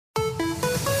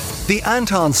The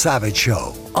Anton Savage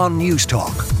Show on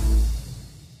Newstalk.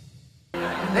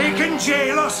 They can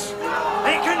jail us.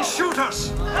 They can shoot us.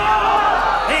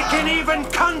 They can even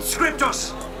conscript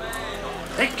us.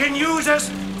 They can use us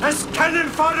as cannon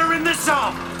fodder in the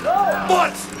Somme.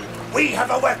 But we have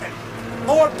a weapon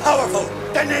more powerful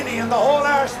than any in the whole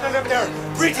arsenal of their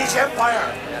British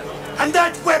Empire. And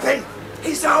that weapon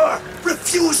is our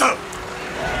refusal.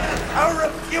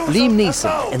 Liam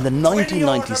Neeson in the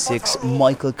 1996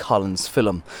 Michael Collins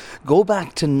film. Go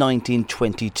back to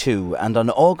 1922 and on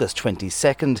August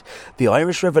 22nd, the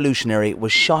Irish revolutionary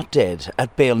was shot dead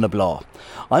at Béal na Bláth.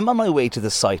 I'm on my way to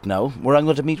the site now, where I'm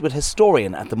going to meet with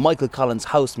historian at the Michael Collins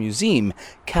House Museum,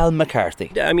 Cal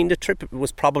McCarthy. I mean, the trip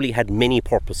had many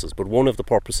purposes, but one of the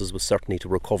purposes was certainly to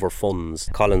recover funds.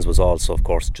 Collins was also, of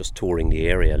course, just touring the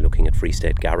area, looking at Free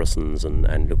State garrisons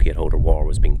and looking at how the war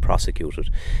was being prosecuted.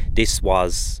 This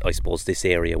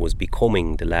area was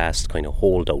becoming the last kind of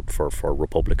holdout for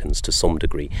Republicans to some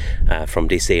degree. From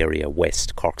this area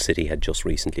west, Cork City had just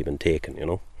recently been taken, you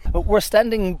know. We're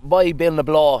standing by Béal na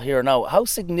Bláth here now. How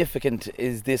significant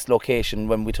is this location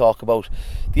when we talk about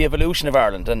the evolution of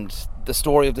Ireland and the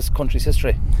story of this country's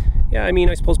history? Yeah, I mean,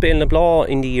 I suppose Béal na Bláth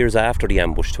in the years after the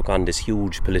ambush took on this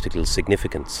huge political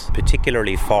significance,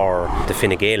 particularly for the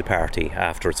Fine Gael party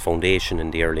after its foundation in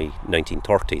the early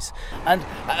 1930s. And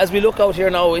as we look out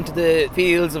here now into the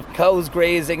fields of cows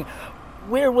grazing,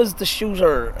 where was the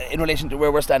shooter in relation to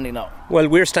where we're standing now? Well,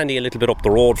 we're standing a little bit up the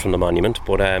road from the monument,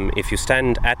 but if you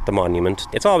stand at the monument,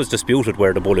 it's always disputed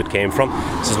where the bullet came from.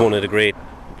 This is one of the great,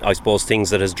 I suppose,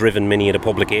 things that has driven many of the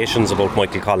publications about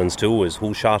Michael Collins too, is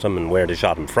who shot him and where they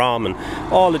shot him from, and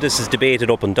all of this is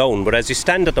debated up and down. But as you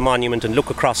stand at the monument and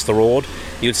look across the road,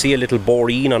 you'll see a little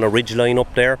boreen on a ridgeline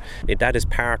up there. That is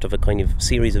part of a kind of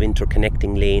series of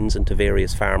interconnecting lanes into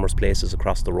various farmers' places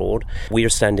across the road. We are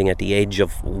standing at the edge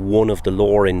of one of the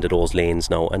lower end of those lanes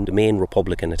now, and the main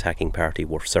Republican attacking party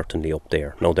were certainly up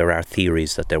there. Now, there are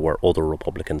theories that there were other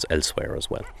Republicans elsewhere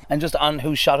as well. And just on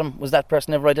who shot him, was that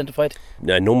person ever identified?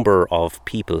 A number of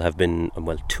people have been,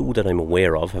 well, two that I'm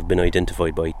aware of have been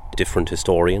identified by different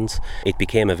historians. It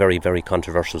became a very, very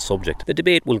controversial subject. The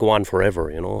debate will go on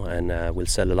forever, you know, and we'll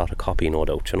sell a lot of copy, no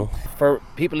doubt, you know. For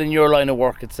people in your line of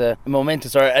work, it's a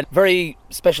momentous or a very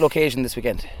special occasion this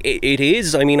weekend. It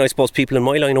is. I mean, I suppose people in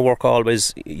my line of work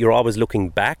you're always looking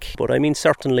back, but I mean,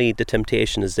 certainly the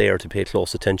temptation is there to pay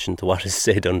close attention to what is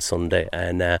said on Sunday,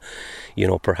 and you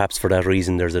know, perhaps for that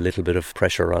reason there's a little bit of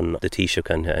pressure on the Taoiseach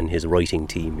and his writing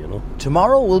team. You know.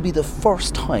 Tomorrow will be the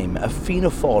first time a Fianna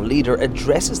Fail leader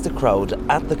addresses the crowd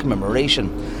at the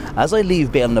commemoration. As I leave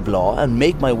Béal na Bláth and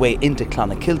make my way into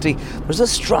Clonakilty, there's a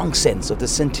strong sense of the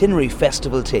centenary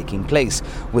festival taking place,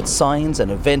 with signs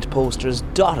and event posters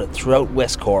dotted throughout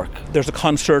West Cork. There's a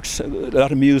concert, a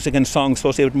lot of music and songs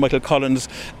associated with Michael Collins.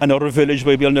 Another village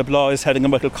by Béal na Bláth is having a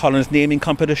Michael Collins naming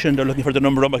competition. They're looking for the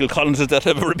number of Michael Collinses that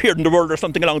have ever appeared in the world or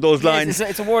something along those lines. Yes,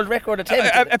 it's a world record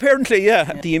attempt. Apparently,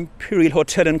 yeah. The Imperial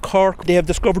Hotel in Cork, they have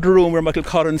discovered a room where Michael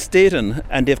Collins stayed in,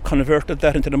 and they've converted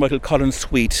that into the Michael Collins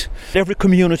suite. Every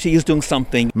community is doing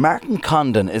something. Martin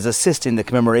Condon is assisting the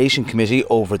Commemoration Committee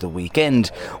over the weekend.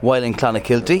 While in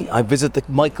Clonakilty, I visit the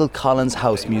Michael Collins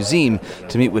House Museum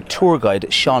to meet with tour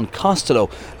guide Sean Costello,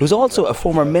 who's also a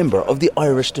former member of the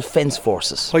Irish Defence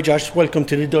Forces. Hi Josh, welcome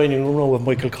to the dining room of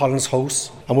Michael Collins'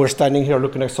 house. And we're standing here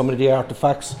looking at some of the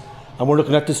artefacts. And we're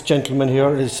looking at this gentleman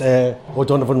here, is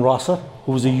O'Donovan Rossa,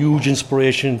 who was a huge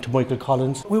inspiration to Michael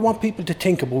Collins. We want people to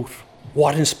think about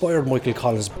what inspired Michael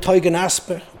Collins. Tygan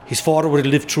Aspe, his father would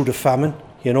have lived through the famine,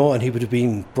 you know, and he would have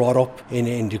been brought up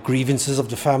in the grievances of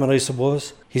the famine, I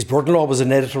suppose. His brother-in-law was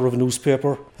an editor of a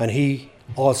newspaper, and he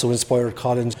also inspired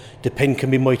Collins. The pen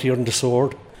can be mightier than the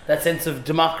sword. That sense of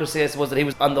democracy, I suppose, that he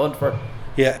was on the hunt for.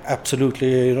 Yeah,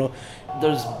 absolutely, you know.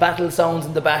 There's battle sounds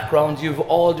in the background, you've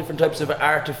all different types of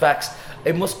artefacts.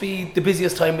 It must be the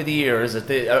busiest time of the year, is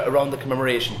it, around the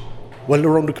commemoration? Well,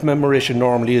 around the commemoration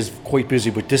normally is quite busy,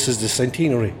 but this is the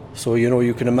centenary. So, you know,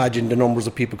 you can imagine the numbers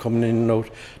of people coming in and out.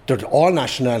 They're all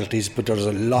nationalities, but there's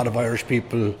a lot of Irish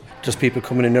people. There's people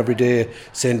coming in every day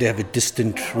saying they have a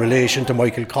distant relation to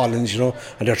Michael Collins, you know,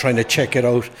 and they're trying to check it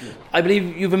out. I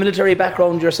believe you have a military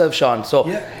background yourself, Sean, so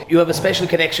you have a special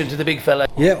connection to the big fella.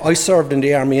 Yeah, I served in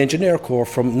the Army Engineer Corps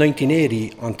from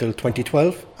 1980 until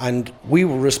 2012, and we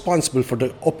were responsible for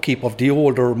the upkeep of the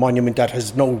older monument that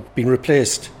has now been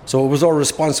replaced. So it was our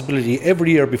responsibility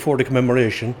every year before the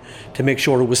commemoration to make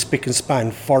sure it was spick and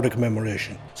span for the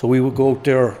commemoration. So we would go out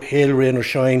there, hail, rain or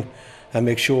shine, and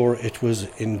make sure it was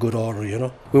in good order, you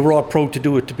know. We were all proud to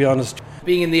do it, to be honest.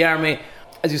 Being in the army,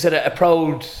 as you said, a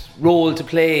proud role to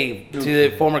play to the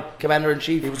former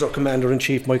Commander-in-Chief. He was our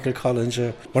Commander-in-Chief, Michael Collins.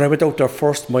 When I went out there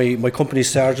first, my company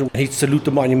sergeant, he'd salute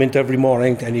the monument every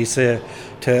morning and he'd say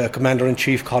to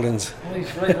Commander-in-Chief Collins.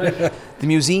 Right. The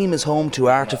museum is home to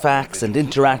artefacts and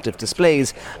interactive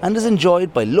displays and is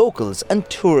enjoyed by locals and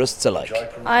tourists alike.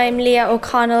 I'm Leah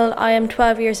O'Connell. I am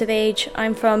 12 years of age.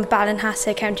 I'm from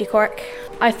Ballinhassig, County Cork.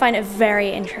 I find it very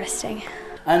interesting.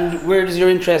 And where does your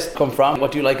interest come from?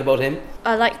 What do you like about him?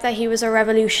 I like that he was a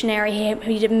revolutionary.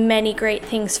 He did many great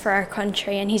things for our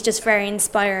country and he's just very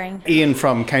inspiring. Ian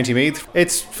from County Meath.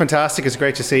 It's fantastic. It's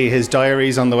great to see his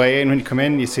diaries on the way in. When you come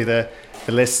in, you see the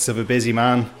lists of a busy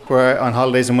man. We're on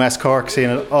holidays in West Cork,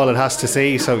 seeing all it has to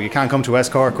see, so you can't come to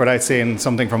West Cork without seeing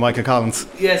something from Michael Collins.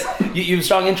 Yes, you have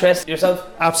strong interest yourself?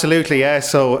 Absolutely, yeah.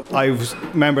 So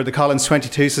I've membered the Collins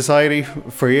 22 Society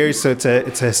for years, so it's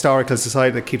a historical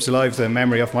society that keeps alive the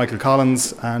memory of Michael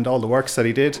Collins and all the works that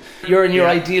he did. You're in your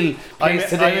ideal place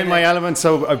today. I'm in my element,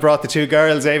 so I brought the two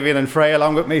girls, Avian and Freya,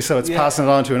 along with me, so it's passing it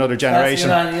on to another generation.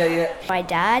 My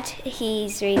dad,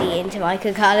 he's really into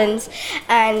Michael Collins,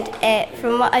 and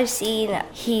from what I've seen,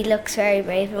 he looks very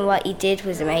brave and what he did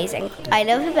was amazing. I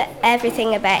love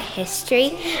everything about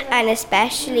history and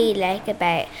especially like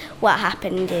about what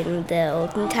happened in the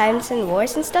olden times and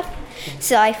wars and stuff.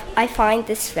 So I find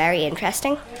this very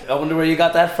interesting. I wonder where you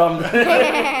got that from.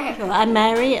 I'm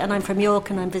Mary and I'm from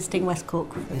York and I'm visiting West Cork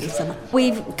this summer.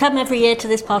 We've come every year to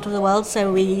this part of the world,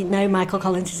 so we know Michael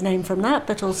Collins' name from that,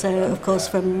 but also of course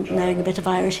from knowing a bit of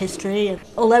Irish history.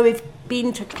 Although we've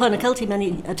been to Clonakilty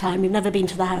many a time, we've never been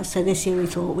to the house, so this year we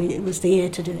thought it was the year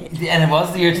to do it. And it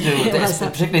was the year to do it,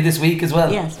 particularly this week as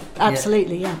well. Yes,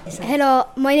 absolutely, yeah. Hello,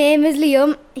 my name is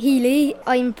Liam Healy.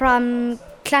 I'm from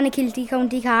Clonakilty,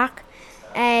 County Cork,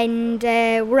 and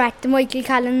we're at the Michael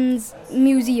Collins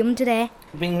Museum today.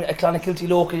 Being a Clonakilty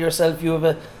local yourself, you have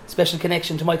a special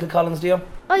connection to Michael Collins, do you?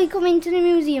 I come into the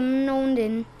museum now and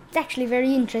then. It's actually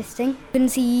very interesting. You can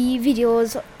see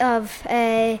videos of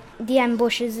the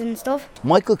ambushes and stuff.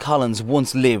 Michael Collins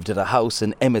once lived at a house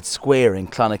in Emmett Square in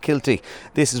Clonakilty.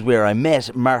 This is where I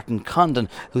met Martin Condon,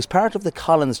 who's part of the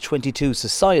Collins 22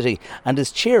 Society and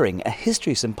is chairing a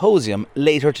history symposium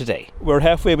later today. We're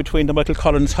halfway between the Michael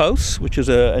Collins House, which is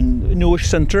a newish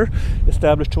centre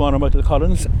established to honour Michael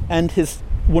Collins, and his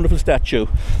wonderful statue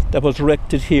that was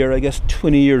erected here, I guess,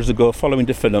 20 years ago following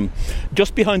the film.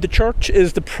 Just behind the church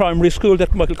is the primary school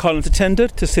that Michael Collins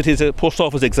attended to sit his post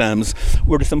office exams,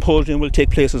 where the symposium will take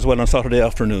place as well on Saturday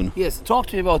afternoon. Yes, talk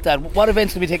to me about that. What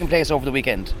events will be taking place over the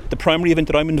weekend? The primary event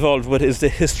that I'm involved with is the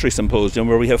history symposium,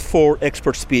 where we have 4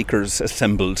 expert speakers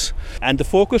assembled, and the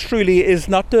focus really is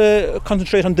not to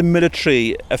concentrate on the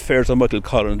military affairs of Michael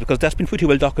Collins, because that's been pretty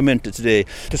well documented today.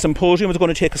 The symposium is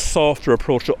going to take a softer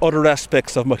approach to other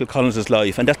aspects of Michael Collins'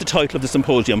 life, and that's the title of the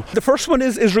symposium. The first one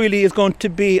is going to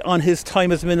be on his time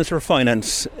as Minister of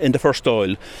Finance in the First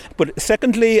Oil. But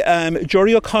secondly,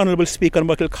 Jerry O'Connell will speak on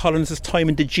Michael Collins' time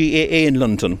in the GAA in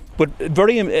London. But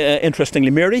very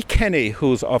interestingly, Mary Kenny,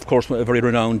 who's of course a very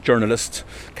renowned journalist,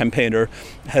 campaigner,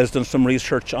 has done some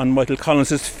research on Michael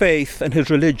Collins' faith and his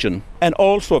religion. And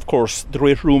also, of course, the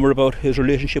great rumour about his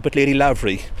relationship with Lady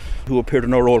Lavery, who appeared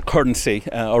in our old currency,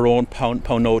 our own pound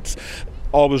notes.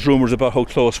 Always rumours about how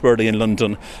close were they in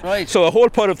London. Right. So a whole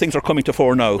pile of things are coming to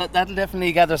fore now. That'll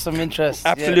definitely gather some interest.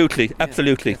 Absolutely, yeah.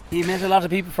 Absolutely. He met a lot of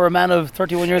people for a man of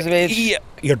 31 years of age. Yeah,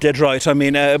 you're dead right. I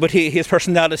mean, but his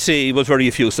personality was very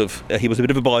effusive. He was a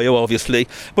bit of a bio, obviously,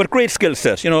 but great skill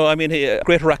set. You know, I mean,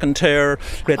 great raconteur,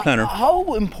 great planner.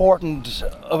 How important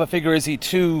of a figure is he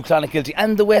to Clonakilty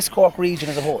and the West Cork region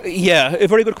as a whole? Yeah, a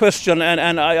very good question,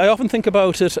 and I often think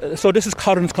about it. So this is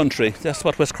Collins country. That's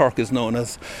what West Cork is known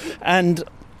as, and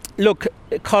look,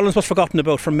 Collins was forgotten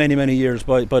about for many, many years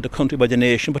by the country, by the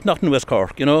nation, but not in West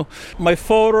Cork, you know. My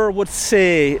father would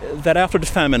say that after the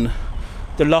famine,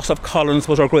 the loss of Collins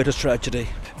was our greatest tragedy.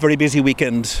 Very busy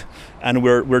weekend, and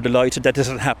we're delighted that this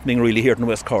is happening really here in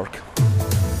West Cork.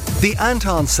 The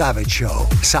Anton Savage Show,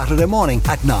 Saturday morning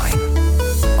at 9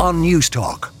 on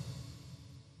Newstalk.